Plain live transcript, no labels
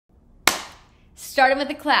Starting with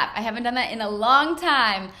a clap. I haven't done that in a long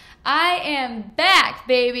time. I am back,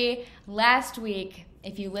 baby. Last week,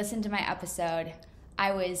 if you listened to my episode,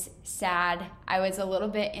 I was sad. I was a little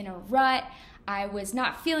bit in a rut. I was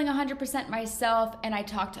not feeling 100% myself, and I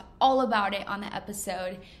talked all about it on the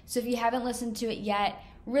episode. So if you haven't listened to it yet,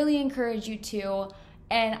 really encourage you to.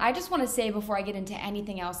 And I just want to say before I get into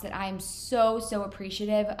anything else that I am so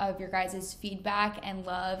appreciative of your guys' feedback and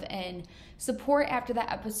love and support after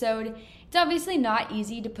that episode. It's obviously not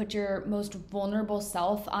easy to put your most vulnerable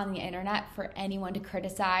self on the internet for anyone to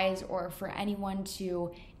criticize or for anyone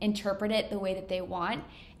to interpret it the way that they want.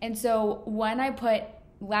 And so when I put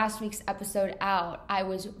last week's episode out, I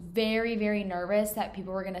was very nervous that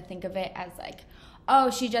people were going to think of it as like, oh,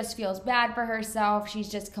 she just feels bad for herself. She's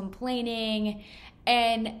just complaining.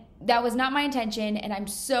 And that was not my intention, and I'm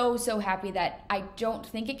so happy that I don't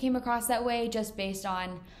think it came across that way just based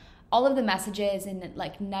on all of the messages and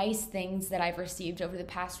like nice things that I've received over the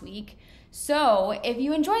past week. So if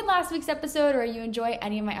you enjoyed last week's episode or you enjoy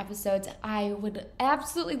any of my episodes, I would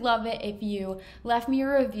absolutely love it if you left me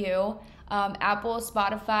a review. Apple,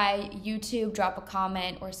 Spotify, YouTube, drop a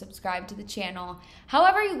comment or subscribe to the channel.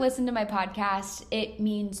 However you listen to my podcast, it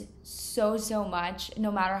means so much, no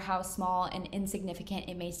matter how small and insignificant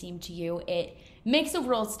it may seem to you. It makes a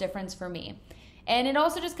world's difference for me. And it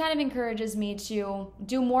also just kind of encourages me to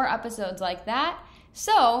do more episodes like that.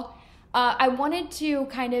 So I wanted to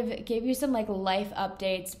kind of give you some like life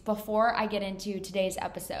updates before I get into today's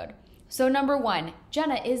episode. So number one,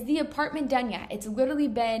 Jenna, is the apartment done yet? It's literally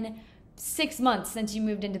been 6 months since you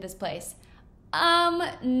moved into this place.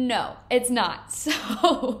 No, it's not.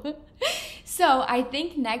 So I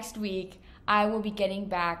think next week I will be getting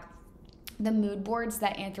back the mood boards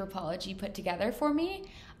that Anthropology put together for me.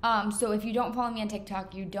 So if you don't follow me on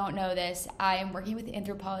TikTok, you don't know this. I am working with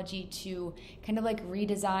Anthropology to kind of like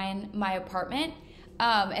redesign my apartment.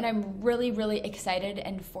 And I'm really excited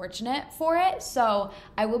and fortunate for it. So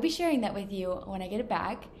I will be sharing that with you when I get it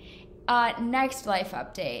back. Next life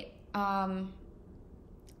update.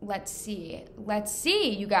 Let's see,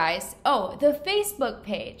 you guys. Oh, the Facebook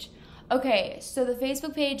page. Okay, so the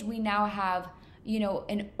Facebook page, we now have,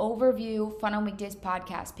 an overview Fun on Weekdays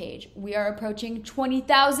podcast page. We are approaching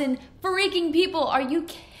 20,000 freaking people. Are you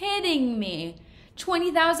kidding me?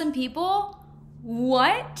 20,000 people?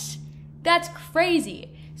 What? That's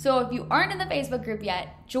crazy. So if you aren't in the Facebook group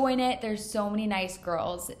yet, join it. There's so many nice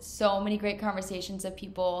girls, so many great conversations of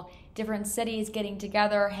people, different cities getting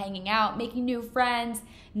together, hanging out, making new friends,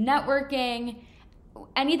 networking,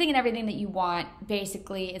 anything and everything that you want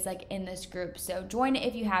basically is like in this group. So join it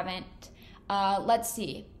if you haven't. Let's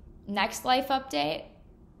see. Next life update.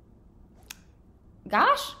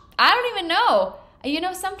 Gosh, I don't even know.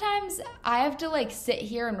 Sometimes I have to like sit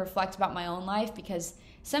here and reflect about my own life because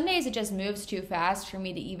some days it just moves too fast for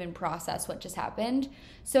me to even process what just happened.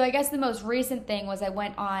 So I guess the most recent thing was I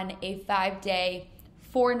went on a 5-day,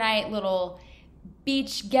 4-night little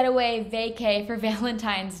beach getaway vacay for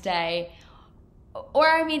Valentine's Day.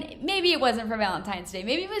 Or, maybe it wasn't for Valentine's Day.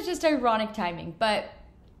 Maybe it was just ironic timing. But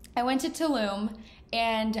I went to Tulum,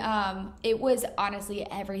 and it was honestly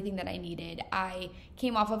everything that I needed. I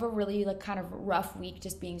came off of a really kind of rough week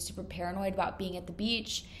just being super paranoid about being at the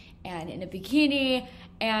beach and in a bikini,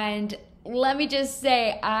 and let me just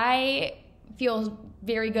say, I feel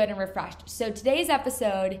very good and refreshed. So today's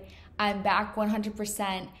episode, I'm back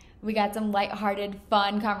 100%. We got some lighthearted,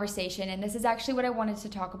 fun conversation, and this is actually what I wanted to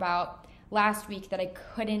talk about last week that I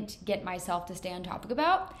couldn't get myself to stay on topic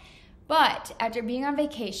about. But after being on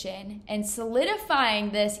vacation and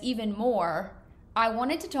solidifying this even more, I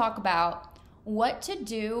wanted to talk about what to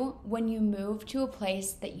do when you move to a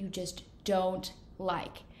place that you just don't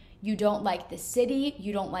like. You don't like the city,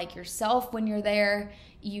 you don't like yourself when you're there,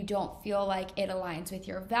 you don't feel like it aligns with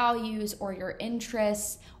your values or your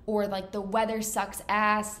interests, or like the weather sucks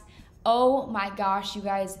ass. Oh my gosh, you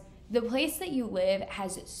guys, the place that you live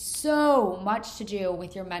has so much to do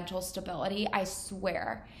with your mental stability, I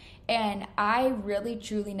swear. And I really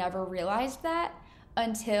truly never realized that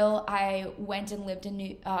until I went and lived in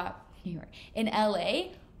New York, in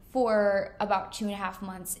LA for about 2.5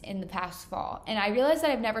 months in the past fall. And I realized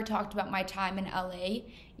that I've never talked about my time in LA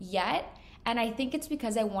yet. And I think it's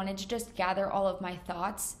because I wanted to just gather all of my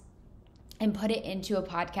thoughts and put it into a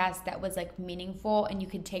podcast that was like meaningful and you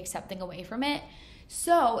could take something away from it.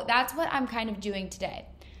 So that's what I'm kind of doing today.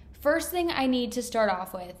 First thing I need to start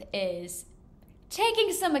off with is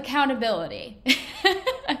taking some accountability.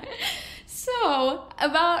 So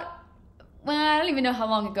I don't even know how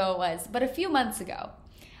long ago it was, but a few months ago,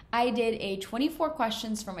 I did a 24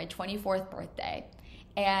 questions for my 24th birthday.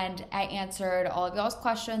 and I answered all of y'all's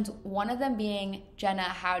questions, one of them being, Jenna,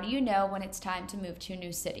 how do you know when it's time to move to a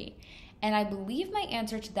new city? And I believe my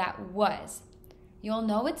answer to that was, you'll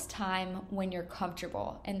know it's time when you're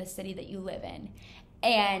comfortable in the city that you live in.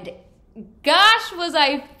 And gosh, was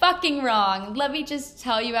I fucking wrong. Let me just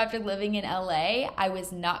tell you, after living in LA, I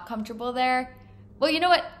was not comfortable there. Well, you know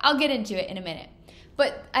what? I'll get into it in a minute.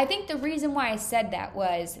 But I think the reason why I said that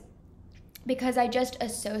was because I just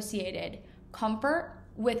associated comfort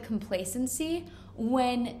with complacency,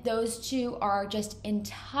 when those two are just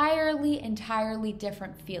entirely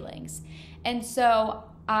different feelings. And so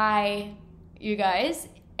you guys,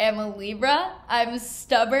 am a Libra. I'm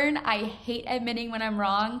stubborn. I hate admitting when I'm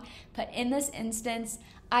wrong. But in this instance,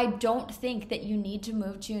 I don't think that you need to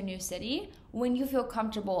move to a new city when you feel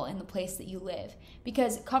comfortable in the place that you live.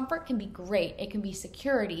 Because comfort can be great. It can be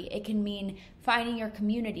security. It can mean finding your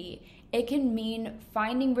community. It can mean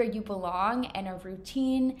finding where you belong and a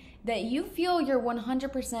routine that you feel your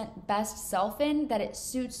 100% best self in, that it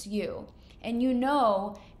suits you. And you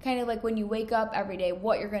know, kind of like when you wake up every day,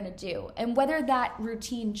 what you're going to do. And whether that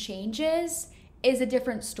routine changes is a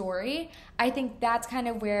different story. I think that's kind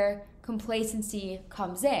of where complacency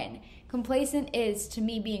comes in. Complacent is, to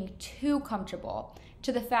me, being too comfortable,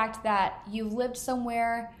 to the fact that you've lived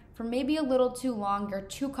somewhere for maybe a little too long, you're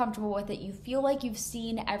too comfortable with it, you feel like you've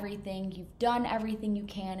seen everything, you've done everything you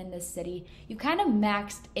can in this city, you kind of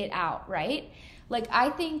maxed it out, right? Like, I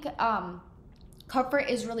think comfort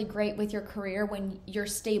is really great with your career when you're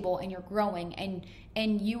stable and you're growing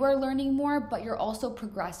and you are learning more, but you're also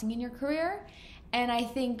progressing in your career. And I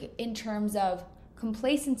think in terms of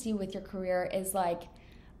complacency with your career is like,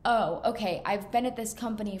 oh, okay, I've been at this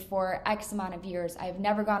company for X amount of years, I've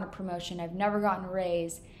never gotten a promotion, I've never gotten a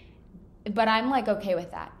raise, but I'm like okay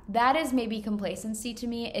with that. That is maybe complacency to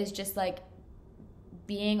me, is just like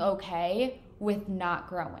being okay with not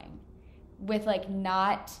growing, with like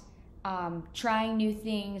not trying new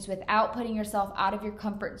things, without putting yourself out of your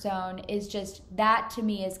comfort zone, is just, that to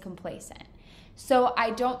me is complacent. So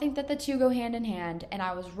I don't think that the two go hand in hand, and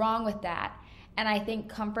I was wrong with that. And I think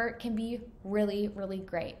comfort can be really, really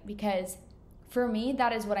great, because for me,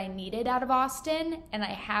 that is what I needed out of Austin, and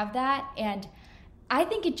I have that. And I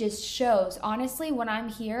think it just shows, honestly, when I'm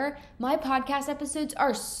here, my podcast episodes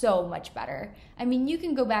are so much better. I mean, you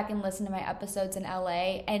can go back and listen to my episodes in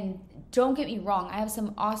LA, and don't get me wrong, I have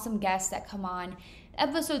some awesome guests that come on.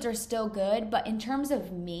 Episodes are still good, but in terms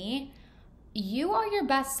of me, you are your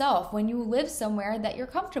best self when you live somewhere that you're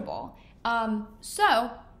comfortable.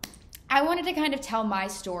 So I wanted to kind of tell my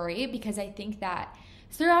story, because I think that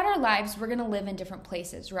throughout our lives, we're going to live in different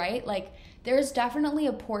places, right? Like, there's definitely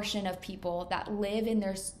a portion of people that live in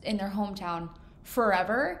their hometown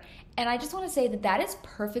forever. And I just want to say that that is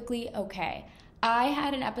perfectly okay. I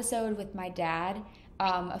had an episode with my dad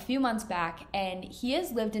a few months back, and he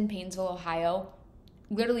has lived in Painesville, Ohio,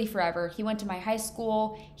 literally forever. He went to my high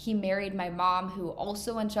school. He married my mom, who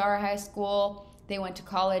also went to our high school. They went to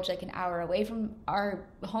college like an hour away from our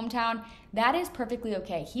hometown. That is perfectly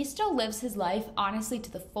okay. He still lives his life, honestly, to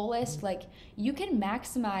the fullest. Like, you can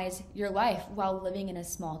maximize your life while living in a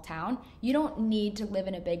small town. You don't need to live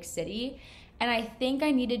in a big city. And I think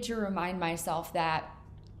I needed to remind myself that,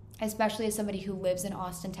 especially as somebody who lives in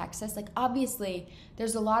Austin, Texas, like, obviously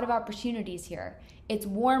there's a lot of opportunities here. It's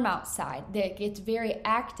warm outside. It's very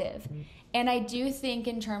active. And I do think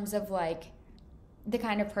in terms of like the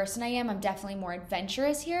kind of person I am, I'm definitely more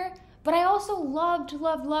adventurous here. But I also loved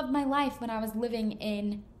my life when I was living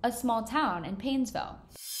in a small town in Painesville.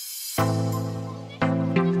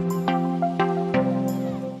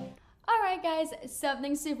 Alright guys,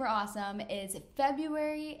 something super awesome is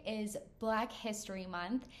February is Black History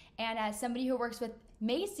Month. And as somebody who works with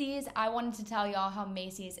Macy's, I wanted to tell y'all how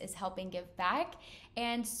Macy's is helping give back.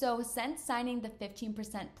 And so since signing the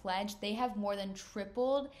 15% pledge, they have more than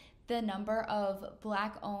tripled the number of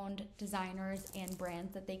Black-owned designers and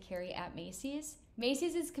brands that they carry at Macy's.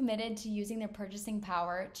 Macy's is committed to using their purchasing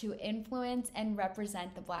power to influence and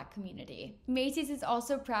represent the Black community. Macy's is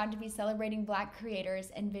also proud to be celebrating Black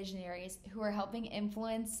creators and visionaries who are helping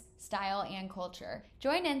influence style and culture.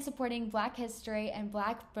 Join in supporting Black history and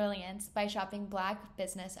Black brilliance by shopping Black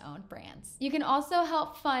business-owned brands. You can also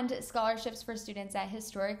help fund scholarships for students at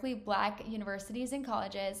historically Black universities and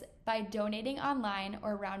colleges by donating online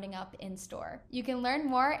or rounding up in store. You can learn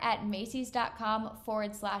more at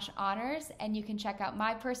macys.com/honors, and you can check out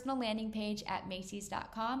my personal landing page at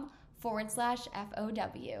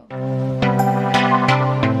macys.com/FOW.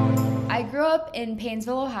 I grew up in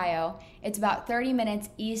Painesville, Ohio. It's about 30 minutes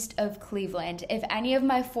east of Cleveland. If any of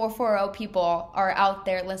my 440 people are out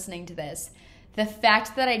there listening to this, The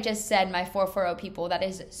fact that I just said my 440 people, that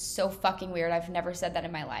is so fucking weird. I've never said that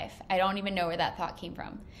in my life. I don't even know where that thought came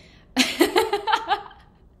from.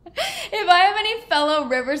 If I have any fellow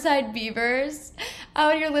Riverside Beavers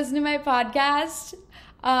out here listening to my podcast,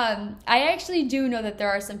 I actually do know that there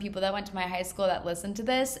are some people that went to my high school that listen to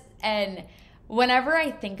this, and whenever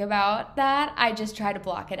I think about that, I just try to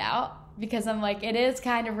block it out because I'm like, it is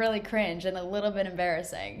kind of really cringe and a little bit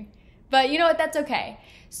embarrassing. But you know what? That's okay.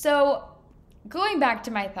 So going back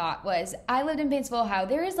to my thought was, I lived in Paintsville, Ohio.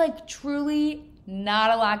 There is like truly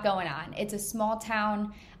not a lot going on. It's a small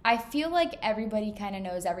town. I feel like everybody kind of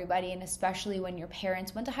knows everybody, and especially when your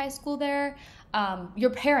parents went to high school there, your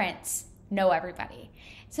parents know everybody.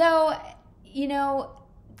 So, you know,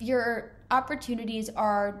 your opportunities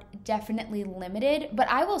are definitely limited. But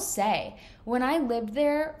I will say, when I lived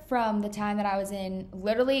there from the time that I was in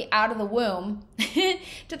literally out of the womb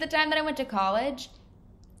to the time that I went to college,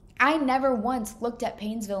 I never once looked at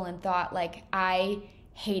Painesville and thought like, I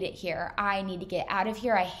hate it here. I need to get out of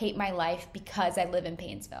here. I hate my life because I live in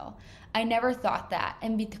Painesville. I never thought that.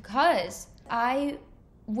 And because I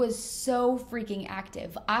was so freaking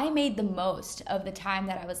active, I made the most of the time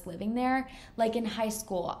that I was living there. Like in high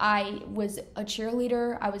school, I was a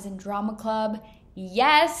cheerleader. I was in drama club.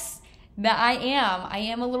 Yes, that I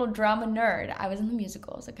am a little drama nerd. I was in the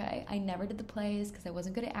musicals, okay? I never did the plays because I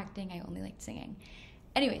wasn't good at acting. I only liked singing.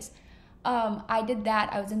 Anyways, I did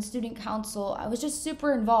that. I was in student council. I was just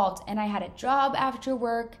super involved, and I had a job after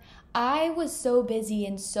work. I was so busy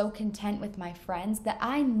and so content with my friends that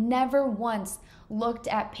I never once looked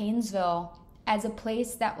at Painesville as a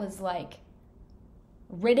place that was like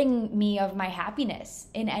ridding me of my happiness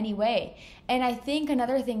in any way. And I think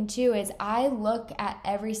another thing too is I look at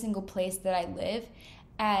every single place that I live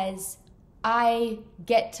as I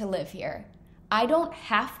get to live here. I don't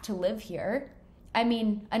have to live here. I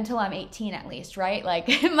mean, until I'm 18 at least, right? Like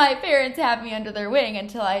my parents have me under their wing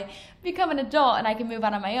until I become an adult and I can move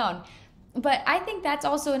out on my own. But I think that's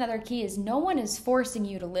also another key is no one is forcing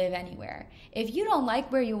you to live anywhere. If you don't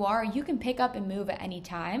like where you are, you can pick up and move at any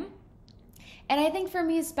time. And I think for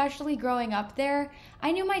me, especially growing up there,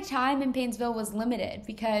 I knew my time in Painesville was limited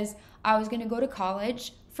because I was going to go to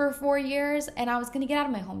college for 4 years and I was going to get out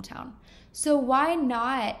of my hometown. So why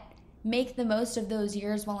not make the most of those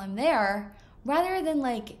years while I'm there rather than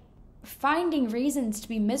like finding reasons to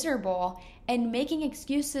be miserable and making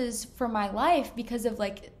excuses for my life because of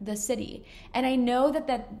like the city. And I know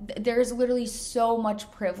that there's literally so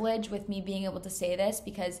much privilege with me being able to say this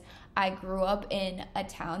because I grew up in a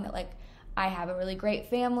town that like I have a really great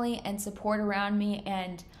family and support around me,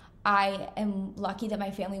 and I am lucky that my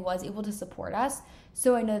family was able to support us.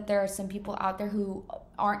 So I know that there are some people out there who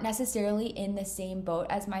aren't necessarily in the same boat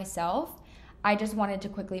as myself. I just wanted to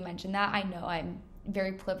quickly mention that. I know I'm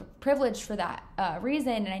very privileged for that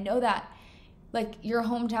reason, and I know that like your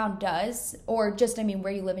hometown does, or just I mean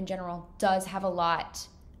where you live in general, does have a lot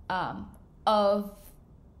of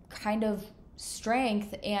kind of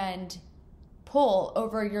strength and pull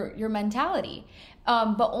over your mentality,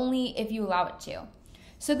 but only if you allow it to.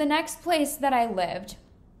 So the next place that I lived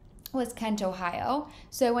was Kent, Ohio.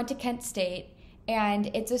 So I went to Kent State, and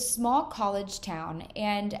it's a small college town.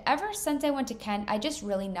 And ever since I went to Kent, I just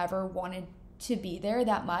really never wanted to be there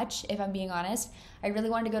that much, if I'm being honest. I really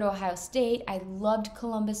wanted to go to Ohio State. I loved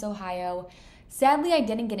Columbus, Ohio. Sadly, I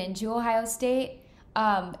didn't get into Ohio State.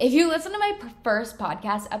 If you listen to my first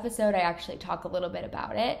podcast episode, I actually talk a little bit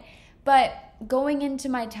about it. But going into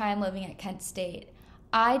my time living at Kent State,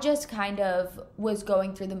 I just kind of was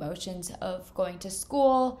going through the motions of going to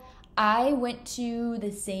school. I went to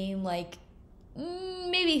the same like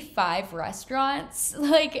maybe 5 restaurants.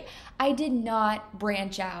 Like I did not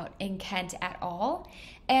branch out in Kent at all.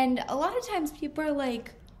 And a lot of times people are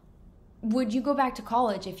like, would you go back to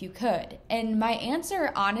college if you could? And my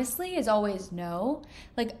answer honestly is always no.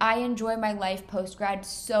 Like I enjoy my life post-grad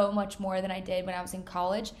so much more than I did when I was in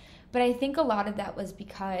college. But I think a lot of that was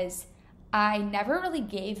because I never really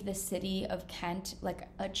gave the city of Kent like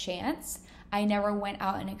a chance. I never went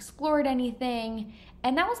out and explored anything,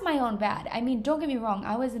 and that was my own bad. I mean, don't get me wrong,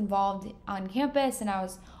 I was involved on campus and I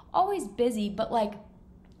was always busy, but like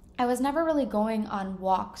I was never really going on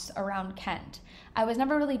walks around Kent. I was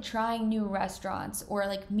never really trying new restaurants or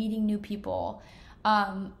like meeting new people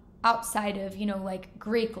outside of, you know, like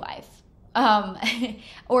Greek life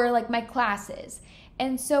or like my classes.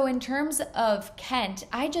 And so in terms of Kent,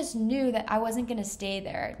 I just knew that I wasn't going to stay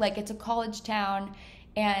there. Like it's a college town,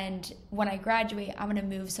 and when I graduate, I'm going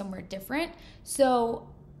to move somewhere different. So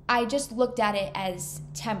I just looked at it as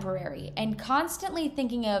temporary and constantly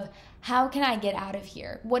thinking of how can I get out of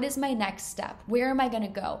here? What is my next step? Where am I going to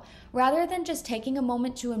go? Rather than just taking a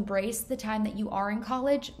moment to embrace the time that you are in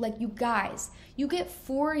college, like you guys, you get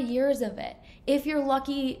 4 years of it. If you're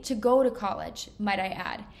lucky to go to college, might I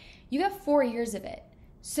add, you get 4 years of it.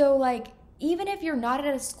 So like, even if you're not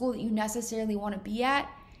at a school that you necessarily want to be at,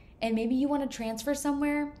 and maybe you want to transfer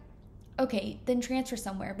somewhere, okay, then transfer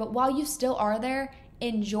somewhere. But while you still are there,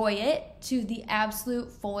 enjoy it to the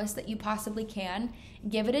absolute fullest that you possibly can.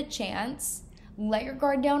 Give it a chance. Let your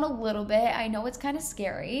guard down a little bit. I know it's kind of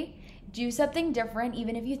scary. Do something different,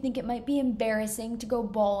 even if you think it might be embarrassing to go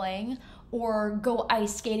bowling or go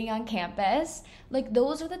ice skating on campus. Like,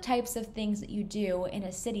 those are the types of things that you do in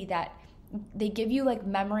a city that they give you like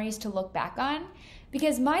memories to look back on.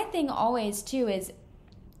 Because my thing always too is,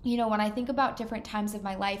 you know, when I think about different times of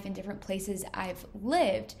my life and different places I've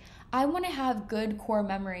lived, I want to have good core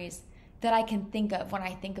memories that I can think of when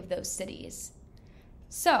I think of those cities.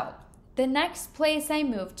 So the next place I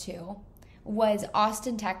moved to was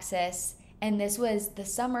Austin, Texas, and this was the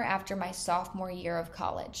summer after my sophomore year of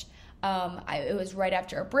college. It was right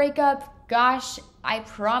after a breakup. Gosh, I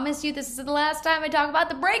promise you this is the last time I talk about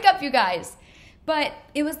the breakup, you guys. But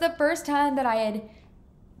it was the first time that I had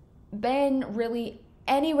been really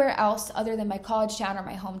anywhere else other than my college town or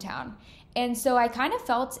my hometown. And so I kind of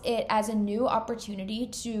felt it as a new opportunity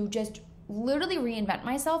to just literally reinvent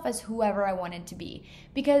myself as whoever I wanted to be.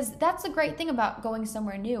 Because that's the great thing about going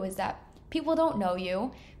somewhere new is that people don't know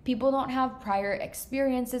you. People don't have prior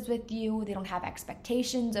experiences with you. They don't have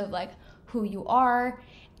expectations of like who you are.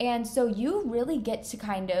 And so you really get to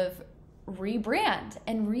kind of rebrand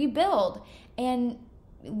and rebuild and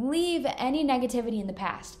leave any negativity in the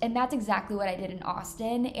past. And that's exactly what I did in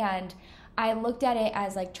Austin. And I looked at it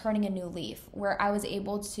as like turning a new leaf where I was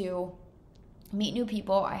able to meet new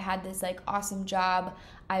people. I had this like awesome job.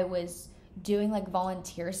 I was doing like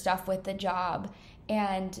volunteer stuff with the job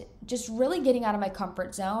and just really getting out of my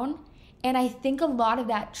comfort zone. And I think a lot of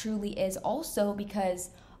that truly is also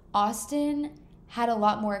because Austin had a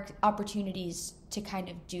lot more opportunities to kind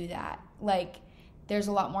of do that. Like, there's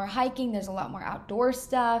a lot more hiking, there's a lot more outdoor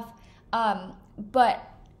stuff. But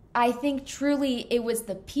I think truly it was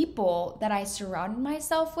the people that I surrounded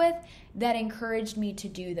myself with that encouraged me to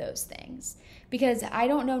do those things. Because I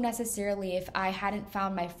don't know necessarily if I hadn't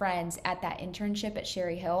found my friends at that internship at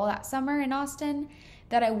Sherry Hill that summer in Austin,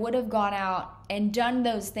 that I would have gone out and done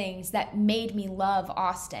those things that made me love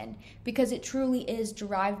Austin. Because it truly is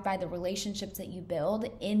derived by the relationships that you build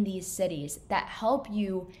in these cities that help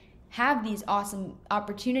you have these awesome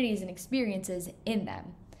opportunities and experiences in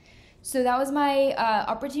them. So that was my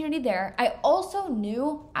opportunity there. I also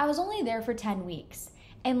knew I was only there for 10 weeks.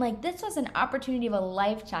 And like, this was an opportunity of a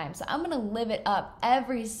lifetime. So I'm going to live it up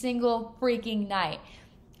every single freaking night.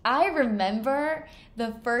 I remember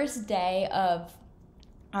the first day of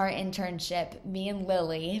our internship, me and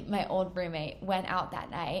Lily, my old roommate, went out that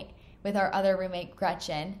night with our other roommate,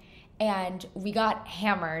 Gretchen. And we got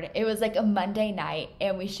hammered. It was like a Monday night.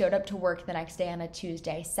 And we showed up to work the next day on a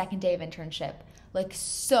Tuesday, second day of internship. Like,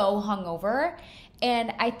 so hungover.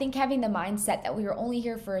 And I think having the mindset that we were only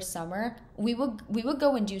here for a summer, we would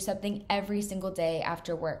go and do something every single day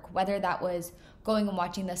after work, whether that was going and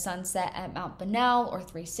watching the sunset at Mount Bunnell or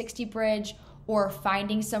 360 Bridge, or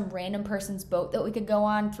finding some random person's boat that we could go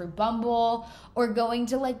on through Bumble, or going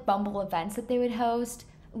to like Bumble events that they would host.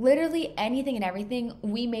 Literally anything and everything,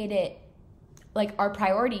 we made it like our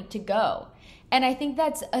priority to go. And I think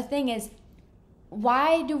that's a thing is,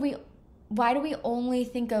 why do we only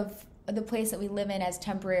think of the place that we live in as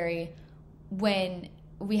temporary when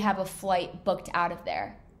we have a flight booked out of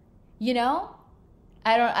there? You know?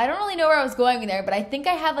 I don't really know where I was going there, but I think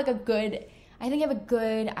I have a good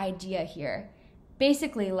idea here.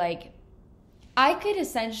 Basically, like, I could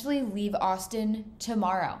essentially leave Austin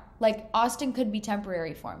tomorrow. Like, Austin could be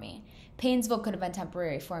temporary for me. Painesville could have been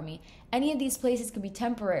temporary for me. Any of these places could be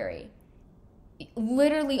temporary.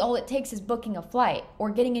 Literally all it takes is booking a flight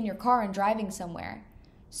or getting in your car and driving somewhere.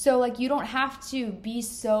 So like, you don't have to be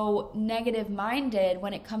so negative minded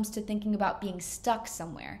when it comes to thinking about being stuck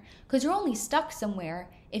somewhere, because you're only stuck somewhere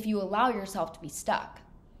if you allow yourself to be stuck.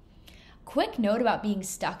 Quick note about being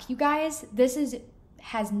stuck, you guys. This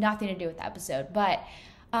has nothing to do with the episode, but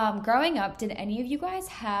growing up, did any of you guys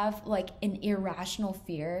have like an irrational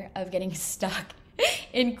fear of getting stuck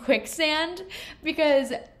in quicksand?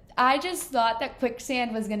 Because I just thought that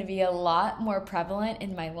quicksand was going to be a lot more prevalent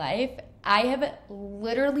in my life. I have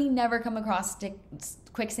literally never come across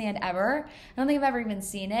quicksand ever. I don't think I've ever even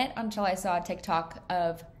seen it until I saw a TikTok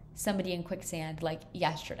of somebody in quicksand like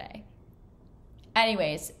yesterday.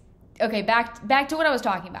 Anyways, okay, back to what I was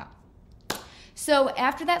talking about. So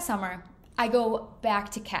after that summer, I go back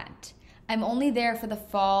to Kent. I'm only there for the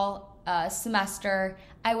fall semester.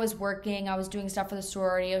 I was working, I was doing stuff for the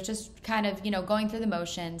sorority. I was just kind of, going through the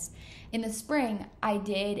motions. In the spring, I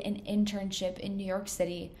did an internship in New York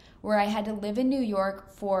City where I had to live in New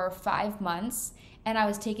York for 5 months, and I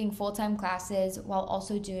was taking full-time classes while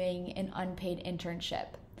also doing an unpaid internship.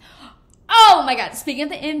 Oh my God, speaking of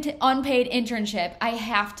the unpaid internship, I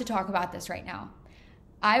have to talk about this right now.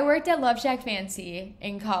 I worked at Love Shack Fancy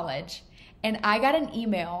in college, and I got an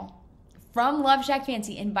email from Love Shack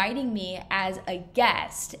Fancy inviting me as a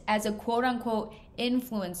guest, as a quote-unquote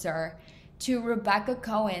influencer, to Rebecca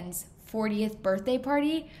Cohen's 40th birthday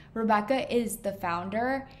party. Rebecca is the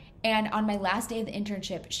founder, and on my last day of the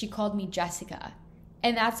internship, she called me Jessica.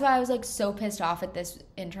 And that's why I was like so pissed off at this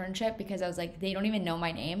internship, because I was like, they don't even know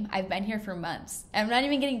my name. I've been here for months. I'm not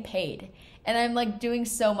even getting paid. And I'm like doing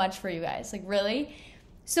so much for you guys. Like, really?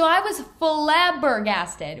 So I was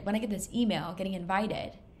flabbergasted when I get this email getting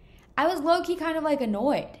invited. I was low-key kind of like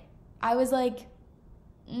annoyed. I was like,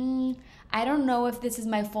 I don't know if this is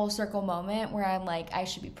my full circle moment where I'm like, I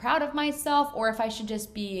should be proud of myself, or if I should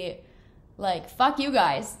just be like, fuck you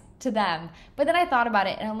guys to them. But then I thought about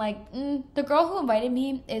it and I'm like, the girl who invited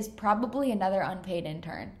me is probably another unpaid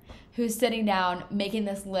intern who's sitting down making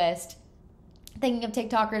this list, thinking of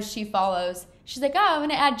TikTokers she follows. She's like, oh, I'm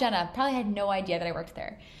gonna add Jenna. Probably had no idea that I worked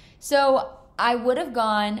there. So I would have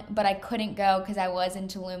gone, but I couldn't go because I was in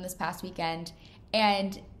Tulum this past weekend.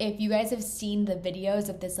 And if you guys have seen the videos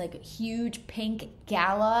of this like huge pink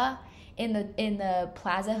gala in the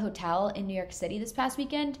Plaza Hotel in New York City this past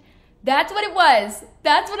weekend, that's what it was.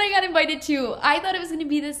 That's what I got invited to. I thought it was going to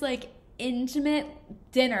be this like intimate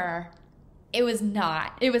dinner. It was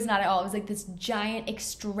not. It was not at all. It was like this giant,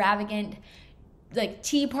 extravagant, like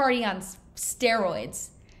tea party on steroids.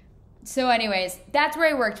 So anyways, that's where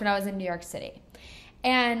I worked when I was in New York City.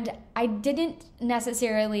 And I didn't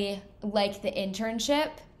necessarily like the internship.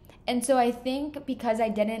 And so I think because I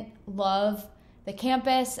didn't love the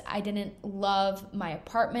campus, I didn't love my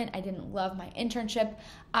apartment, I didn't love my internship,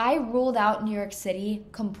 I ruled out New York City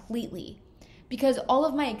completely because all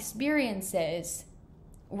of my experiences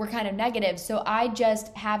were kind of negative. So I just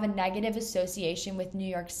have a negative association with New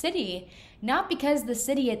York City, not because the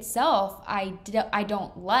city itself I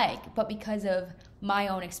don't like, but because of my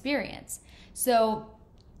own experience. So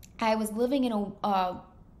I was living in a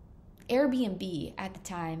Airbnb at the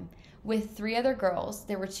time with 3 other girls.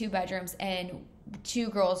 There were 2 bedrooms and 2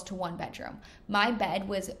 girls to 1 bedroom. My bed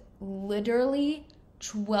was literally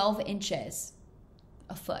 12 inches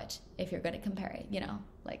a foot, if you're going to compare it,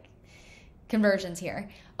 like conversions here,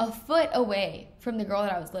 a foot away from the girl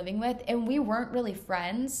that I was living with. And we weren't really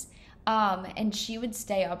friends. And she would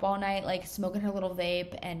stay up all night, like smoking her little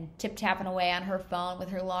vape and tip-tapping away on her phone with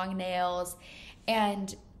her long nails.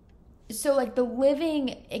 And so like the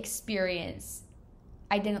living experience,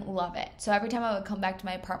 I didn't love it. So every time I would come back to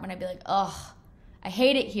my apartment, I'd be like, ugh, I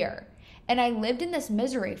hate it here. And I lived in this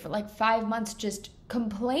misery for like 5 months, just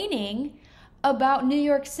complaining about New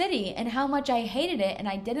York City and how much I hated it and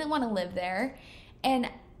I didn't want to live there. And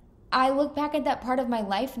I look back at that part of my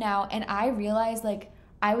life now and I realize like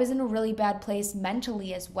I was in a really bad place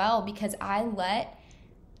mentally as well because I let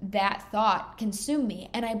that thought consume me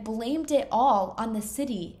and I blamed it all on the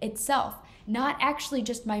city itself, not actually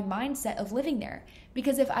just my mindset of living there.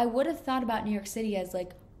 Because if I would have thought about New York City as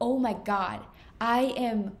like, oh my God, I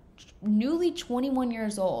am newly 21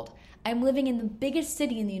 years old. I'm living in the biggest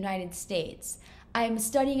city in the United States. I'm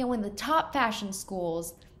studying at one of the top fashion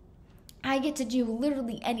schools. I get to do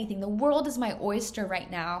literally anything. The world is my oyster right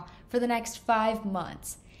now for the next 5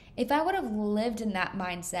 months. If I would have lived in that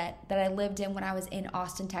mindset that I lived in when I was in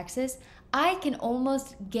Austin, Texas, I can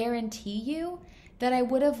almost guarantee you that I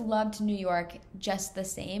would have loved New York just the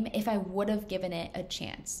same if I would have given it a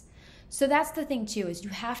chance. So that's the thing too, is you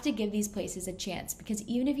have to give these places a chance because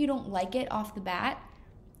even if you don't like it off the bat,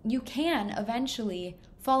 you can eventually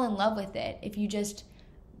fall in love with it if you just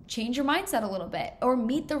change your mindset a little bit or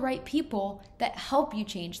meet the right people that help you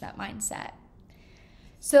change that mindset.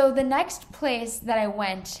 So the next place that I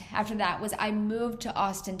went after that was I moved to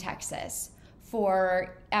Austin, Texas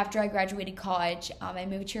after I graduated college. I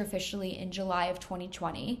moved here officially in July of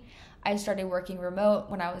 2020. I started working remote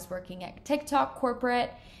when I was working at TikTok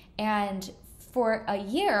corporate. And for a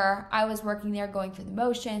year, I was working there going through the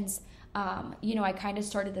motions. I kind of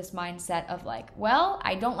started this mindset of like, well,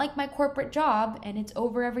 I don't like my corporate job and it's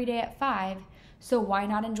over every day at 5. So why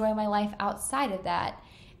not enjoy my life outside of that?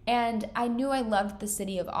 And I knew I loved the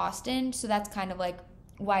city of Austin. So that's kind of like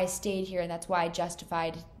why I stayed here, and that's why I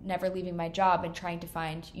justified never leaving my job and trying to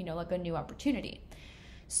find, like a new opportunity.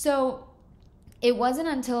 So it wasn't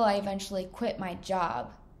until I eventually quit my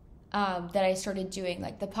job that I started doing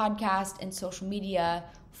like the podcast and social media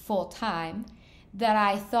full time, that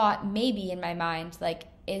I thought maybe in my mind, like,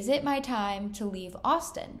 is it my time to leave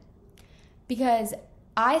Austin? Because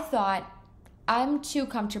I thought I'm too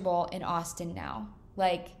comfortable in Austin now.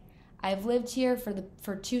 Like, I've lived here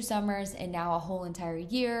for 2 summers and now a whole entire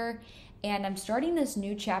year, and I'm starting this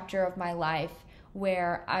new chapter of my life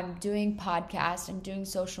where I'm doing podcasts, I'm doing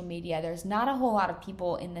social media. There's not a whole lot of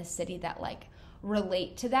people in this city that like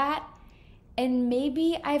relate to that. And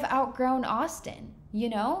maybe I've outgrown Austin,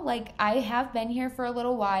 like I have been here for a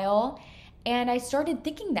little while, and I started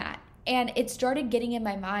thinking that, and it started getting in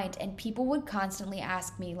my mind, and people would constantly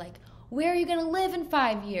ask me like, where are you going to live in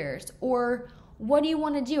 5 years? Or what do you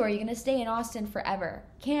want to do? Are you going to stay in Austin forever?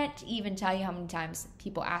 Can't even tell you how many times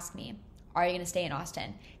people ask me, are you going to stay in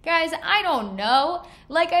Austin? Guys, I don't know.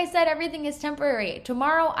 Like I said, everything is temporary.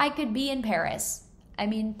 Tomorrow I could be in Paris. I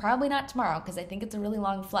mean, probably not tomorrow because I think it's a really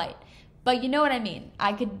long flight. But you know what I mean.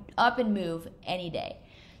 I could up and move any day.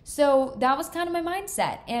 So that was kind of my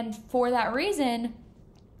mindset. And for that reason,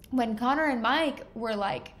 when Connor and Mike were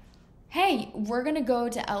like, hey, we're going to go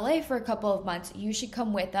to LA for a couple of months. You should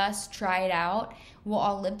come with us, try it out. We'll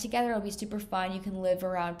all live together. It'll be super fun. You can live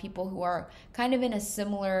around people who are kind of in a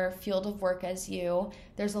similar field of work as you.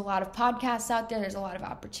 There's a lot of podcasts out there. There's a lot of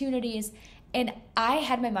opportunities. And I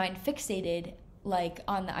had my mind fixated like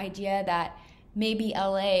on the idea that maybe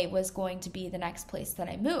LA was going to be the next place that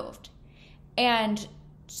I moved. And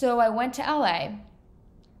so I went to LA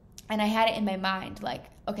and I had it in my mind like,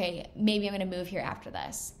 okay, maybe I'm going to move here after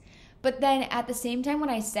this. But then at the same time, when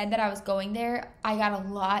I said that I was going there, I got a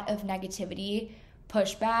lot of negativity,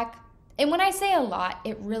 pushback. And when I say a lot,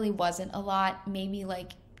 it really wasn't a lot, maybe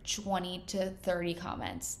like 20 to 30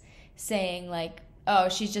 comments saying like, oh,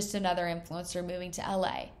 she's just another influencer moving to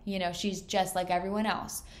LA. She's just like everyone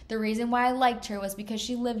else. The reason why I liked her was because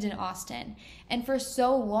she lived in Austin. And for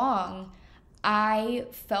so long, I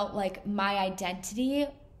felt like my identity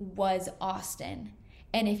was Austin.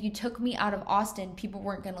 And if you took me out of Austin, people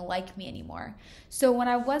weren't going to like me anymore. So when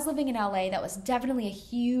I was living in LA, that was definitely a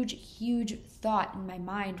huge, huge thought in my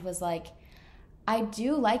mind, was like, I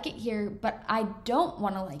do like it here, but I don't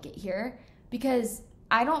want to like it here because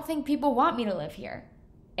I don't think people want me to live here.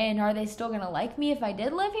 And are they still going to like me if I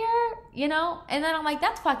did live here? And then I'm like,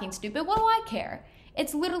 that's fucking stupid. What do I care?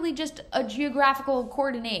 It's literally just a geographical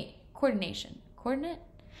coordinate.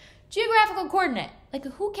 Like,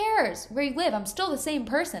 who cares where you live? I'm still the same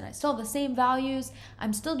person. I still have the same values.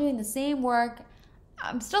 I'm still doing the same work.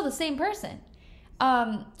 I'm still the same person.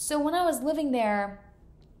 So when I was living there,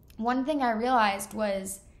 one thing I realized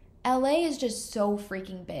was LA is just so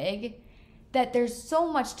freaking big that there's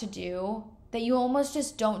so much to do that you almost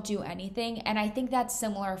just don't do anything. And I think that's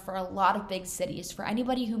similar for a lot of big cities. For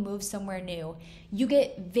anybody who moves somewhere new, you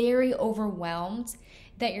get very overwhelmed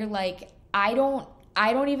that you're like, I don't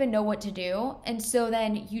even know what to do. And so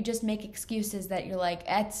then you just make excuses that you're like,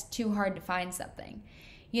 it's too hard to find something,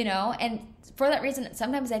 And for that reason,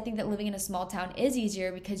 sometimes I think that living in a small town is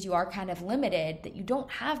easier because you are kind of limited, that you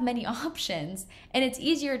don't have many options, and it's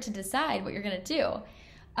easier to decide what you're going to do.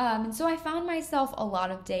 And so I found myself a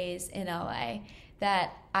lot of days in LA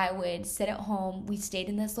that I would sit at home. We stayed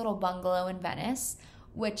in this little bungalow in Venice,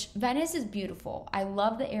 which Venice is beautiful. I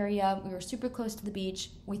love the area. We were super close to the beach.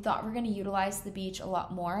 We thought we were going to utilize the beach a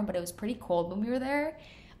lot more, but it was pretty cold when we were there.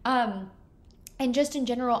 And just in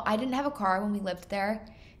general, I didn't have a car when we lived there.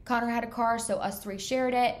 Connor had a car, so us 3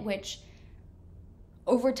 shared it, which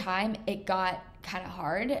over time, it got kind of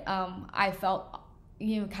hard. I felt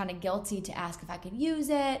kind of guilty to ask if I could use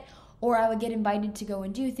it, or I would get invited to go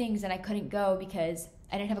and do things and I couldn't go because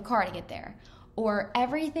I didn't have a car to get there. Or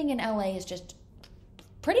everything in LA is just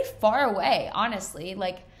pretty far away, honestly.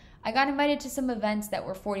 Like, I got invited to some events that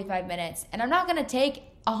were 45 minutes, and I'm not going to take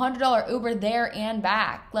a $100 Uber there and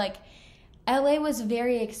back. Like, LA was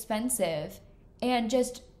very expensive, and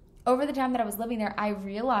just over the time that I was living there, I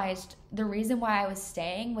realized the reason why I was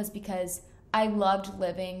staying was because I loved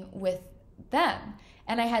living with them,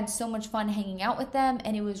 and I had so much fun hanging out with them,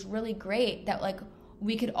 and it was really great that, like,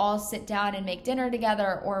 we could all sit down and make dinner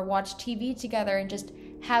together or watch TV together and just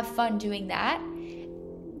have fun doing that.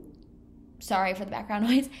 Sorry for the background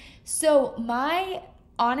noise. So my,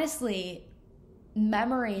 honestly,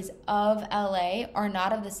 memories of LA are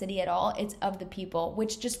not of the city at all. It's of the people,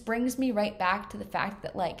 which just brings me right back to the fact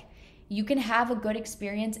that, like, you can have a good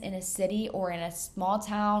experience in a city or in a small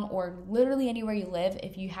town or literally anywhere you live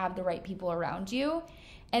if you have the right people around you.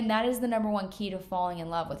 And that is the number one key to falling in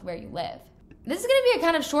love with where you live. This is going to be a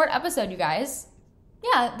kind of short episode, you guys.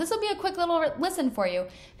 Yeah, this will be a quick little listen for you.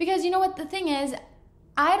 Because you know what? The thing is,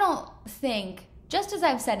 I don't think, just as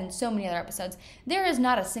I've said in so many other episodes, there is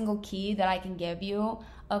not a single key that I can give you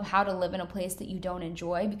of how to live in a place that you don't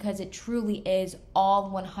enjoy, because it truly is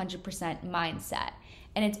all 100% mindset.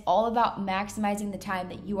 And it's all about maximizing the time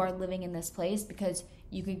that you are living in this place, because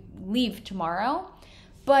you could leave tomorrow.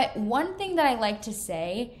 But one thing that I like to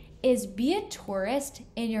say is be a tourist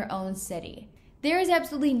in your own city. There is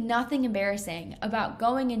absolutely nothing embarrassing about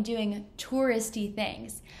going and doing touristy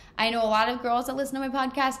things. I know a lot of girls that listen to my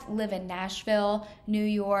podcast live in Nashville, New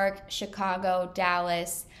York, Chicago,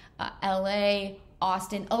 Dallas, LA,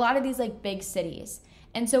 Austin, a lot of these like big cities.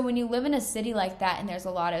 And so when you live in a city like that and there's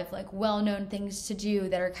a lot of like well-known things to do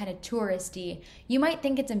that are kind of touristy, you might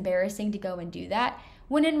think it's embarrassing to go and do that,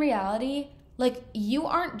 when in reality, like, you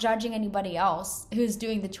aren't judging anybody else who's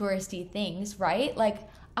doing the touristy things, right? Like,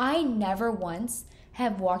 I never once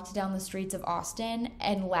have walked down the streets of Austin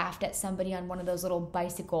and laughed at somebody on one of those little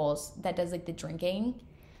bicycles that does like the drinking.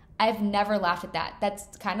 I've never laughed at that.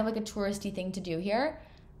 That's kind of like a touristy thing to do here.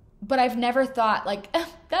 But I've never thought like,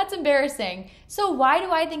 that's embarrassing. So why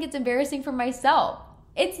do I think it's embarrassing for myself?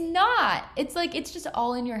 It's not. It's like, it's just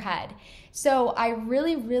all in your head. So I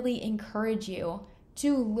really, really encourage you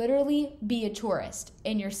to literally be a tourist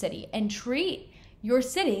in your city and treat your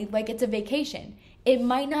city like it's a vacation. It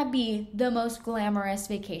might not be the most glamorous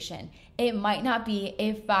vacation. It might not be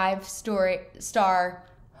a 5-star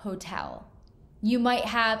hotel. You might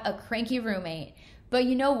have a cranky roommate. But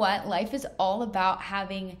you know what? Life is all about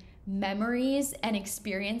having memories and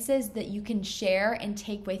experiences that you can share and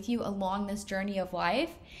take with you along this journey of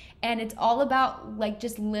life. And it's all about like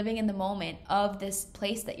just living in the moment of this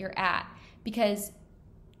place that you're at, because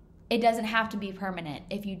it doesn't have to be permanent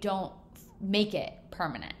if you don't make it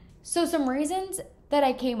permanent. So some reasons that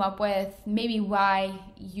I came up with, maybe why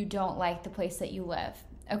you don't like the place that you live.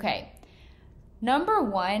 Okay. Number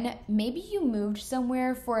one, maybe you moved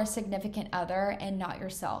somewhere for a significant other and not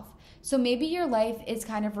yourself. So maybe your life is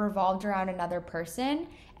kind of revolved around another person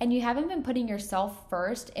and you haven't been putting yourself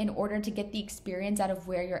first in order to get the experience out of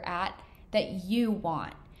where you're at that you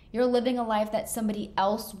want. You're living a life that somebody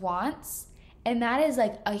else wants, and that is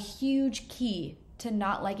like a huge key to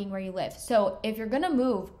not liking where you live. So if you're gonna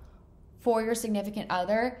move for your significant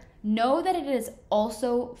other, know that it is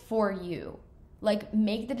also for you. Like,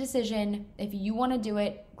 make the decision. If you want to do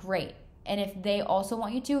it, great. And if they also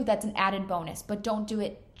want you to, that's an added bonus. But don't do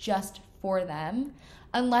it just for them.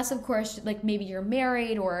 Unless, of course, like maybe you're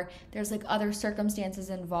married or there's like other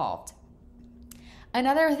circumstances involved.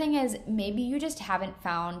 Another thing is maybe you just haven't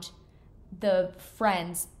found the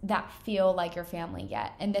friends that feel like your family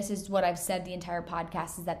yet. And this is what I've said the entire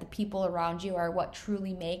podcast, is that the people around you are what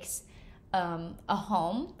truly makes a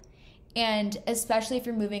home. And especially if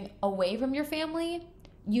you're moving away from your family,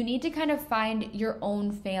 you need to kind of find your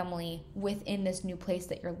own family within this new place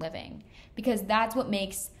that you're living, because that's what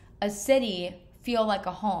makes a city feel like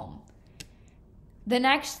a home. The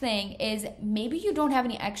next thing is maybe you don't have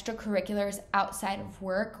any extracurriculars outside of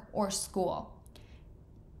work or school.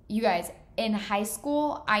 You guys, in high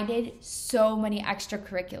school, I did so many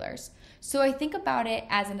extracurriculars. So I think about it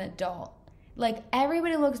as an adult. Like,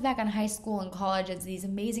 everybody looks back on high school and college as these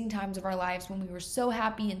amazing times of our lives when we were so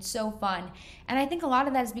happy and so fun. And I think a lot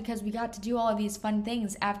of that is because we got to do all of these fun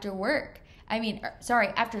things after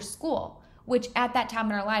after school, which at that time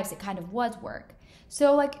in our lives, it kind of was work.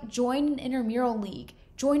 So like, join an intramural league,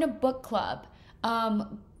 join a book club,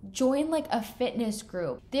 join like a fitness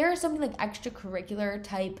group. There are something like extracurricular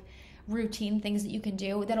type routine things that you can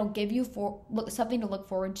do that'll give you something to look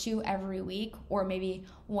forward to every week or maybe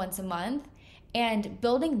once a month. And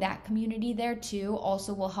building that community there too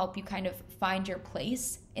also will help you kind of find your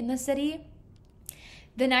place in the city.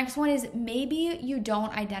 The next one is maybe you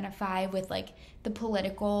don't identify with like the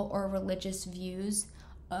political or religious views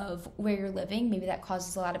of where you're living. Maybe that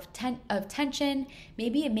causes a lot of tension.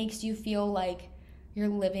 Maybe it makes you feel like you're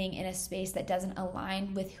living in a space that doesn't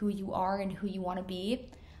align with who you are and who you want to be.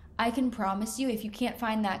 I can promise you, if you can't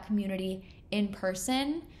find that community in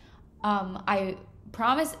person, I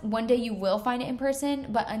promise one day you will find it in person,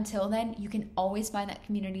 but until then, you can always find that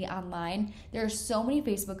community online. There are so many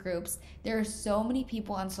Facebook groups. There are so many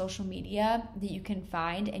people on social media that you can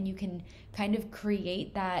find, and you can kind of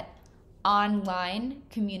create that online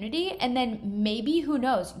community. And then maybe, who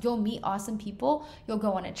knows, you'll meet awesome people. You'll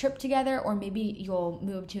go on a trip together, or maybe you'll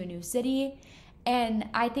move to a new city. And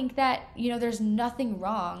I think that, there's nothing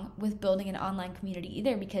wrong with building an online community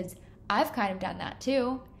either, because I've kind of done that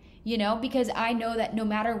too. Because I know that no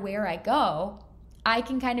matter where I go, I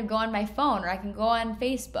can kind of go on my phone, or I can go on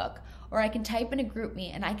Facebook, or I can type in a group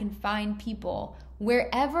me, and I can find people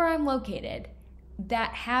wherever I'm located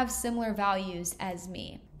that have similar values as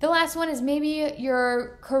me. The last one is maybe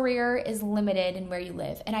your career is limited in where you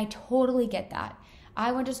live, and I totally get that.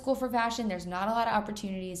 I went to school for fashion. There's not a lot of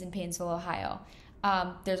opportunities in Painesville, Ohio.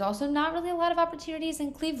 There's also not really a lot of opportunities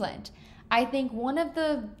in Cleveland. I think one of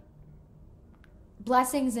the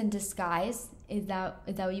blessings in disguise, is that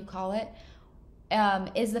what you call it,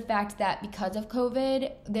 is the fact that because of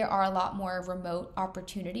COVID, there are a lot more remote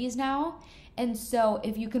opportunities now. And so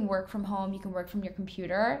if you can work from home, you can work from your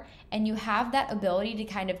computer, and you have that ability to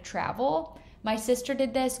kind of travel. My sister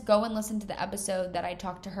did this. Go and listen to the episode that I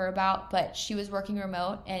talked to her about, but she was working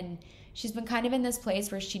remote, and she's been kind of in this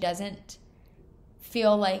place where she doesn't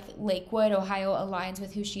feel like Lakewood, Ohio aligns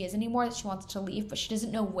with who she is anymore, that she wants to leave, but she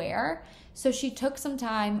doesn't know where. So she took some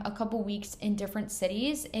time, a couple weeks in different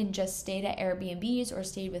cities, and just stayed at Airbnbs or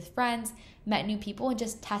stayed with friends, met new people, and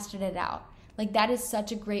just tested it out. Like, that is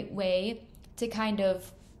such a great way to kind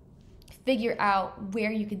of figure out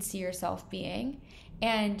where you could see yourself being.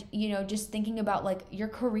 And, just thinking about, like, your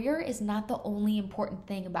career is not the only important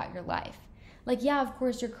thing about your life. Like, yeah, of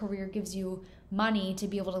course your career gives you money to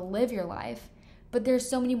be able to live your life, but there's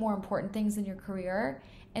so many more important things than your career.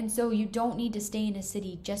 And so you don't need to stay in a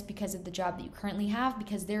city just because of the job that you currently have,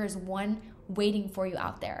 because there is one waiting for you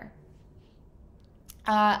out there.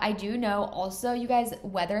 I do know also, you guys,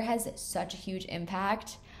 weather has such a huge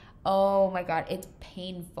impact. Oh my God, it's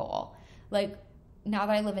painful. Like, now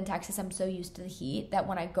that I live in Texas, I'm so used to the heat that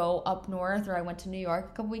when I go up north, or I went to New York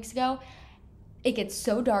a couple weeks ago, it gets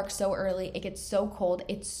so dark so early. It gets so cold.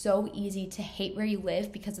 It's so easy to hate where you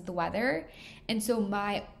live because of the weather. And so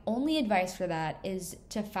my only advice for that is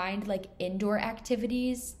to find like indoor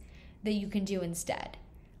activities that you can do instead.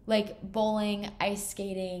 Like bowling, ice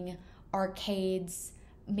skating, arcades,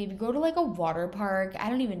 maybe go to like a water park. I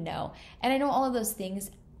don't even know. And I know all of those things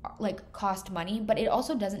like cost money, but it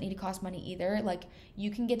also doesn't need to cost money either. Like, you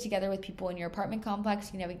can get together with people in your apartment complex,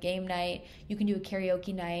 you can have a game night, you can do a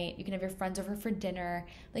karaoke night, you can have your friends over for dinner.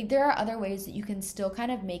 Like, there are other ways that you can still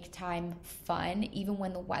kind of make time fun even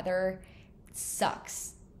when the weather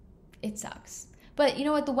sucks. It sucks. But you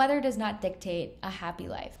know what? The weather does not dictate a happy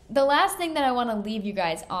life. The last thing that I want to leave you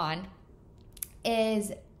guys on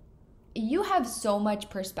is you have so much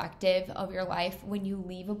perspective of your life when you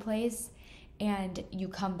leave a place and you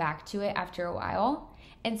come back to it after a while.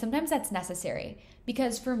 And sometimes that's necessary,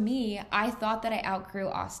 because for me, I thought that I outgrew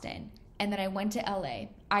Austin, and then I went to LA.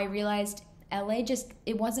 I realized LA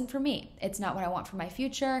it wasn't for me. It's not what I want for my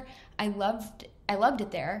future. I loved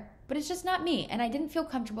it there, but it's just not me. And I didn't feel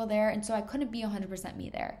comfortable there, and so I couldn't be 100%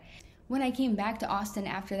 me there. When I came back to Austin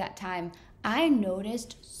after that time, I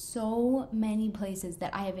noticed so many places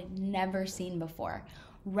that I have never seen before.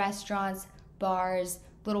 Restaurants, bars,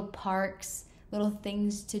 little parks, little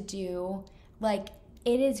things to do. Like,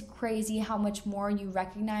 it is crazy how much more you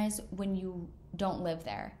recognize when you don't live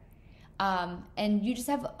there. And you just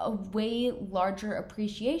have a way larger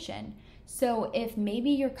appreciation. So if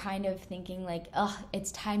maybe you're kind of thinking like,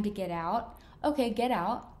 it's time to get out. Okay, get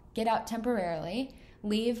out temporarily,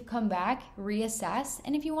 leave, come back, reassess.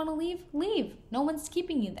 And if you want to leave, leave. No one's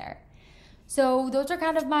keeping you there. So those are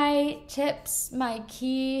kind of my tips, my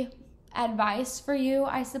key advice for you,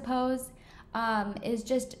 I suppose. Is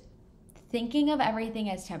just thinking of everything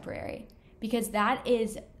as temporary, because that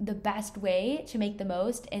is the best way to make the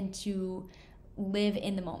most and to live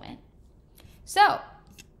in the moment. So,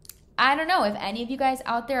 I don't know if any of you guys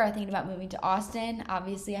out there are thinking about moving to Austin.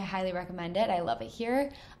 Obviously, I highly recommend it. I love it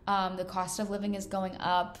here. The cost of living is going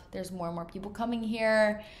up. There's more and more people coming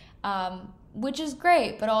here, which is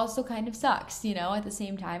great, but also kind of sucks, at the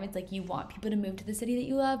same time. It's like you want people to move to the city that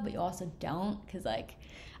you love, but you also don't, because like,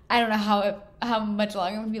 I don't know how much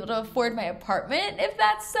longer I'm going to be able to afford my apartment, if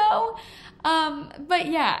that's so. But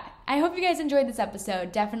yeah, I hope you guys enjoyed this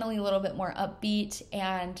episode. Definitely a little bit more upbeat.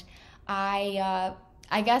 And I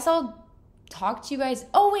guess I'll talk to you guys.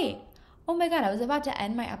 Oh, wait. Oh my God. I was about to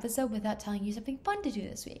end my episode without telling you something fun to do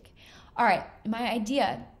this week. All right. My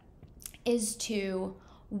idea is to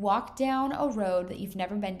walk down a road that you've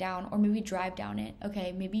never been down, or maybe drive down it.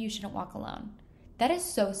 Okay. Maybe you shouldn't walk alone. That is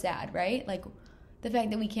so sad, right? Like, the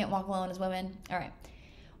fact that we can't walk alone as women. All right.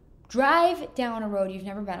 Drive down a road you've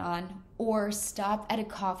never been on, or stop at a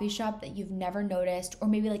coffee shop that you've never noticed, or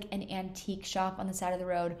maybe like an antique shop on the side of the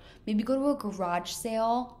road. Maybe go to a garage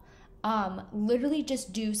sale. Literally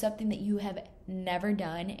just do something that you have never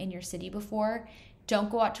done in your city before.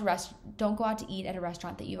 Don't go out to eat at a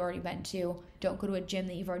restaurant that you've already been to. Don't go to a gym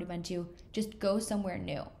that you've already been to. Just go somewhere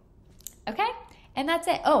new. Okay? And that's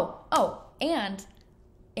it. And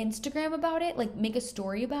Instagram about it, like make a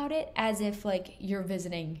story about it as if like you're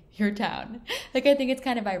visiting your town. Like I think it's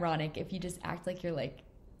kind of ironic if you just act like you're like,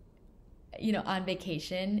 you know, on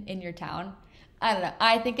vacation in your town. I don't know.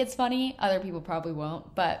 I think it's funny. Other people probably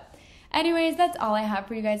won't. But anyways, that's all I have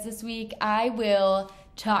for you guys this week. I will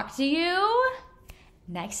talk to you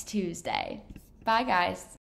next Tuesday. Bye, guys.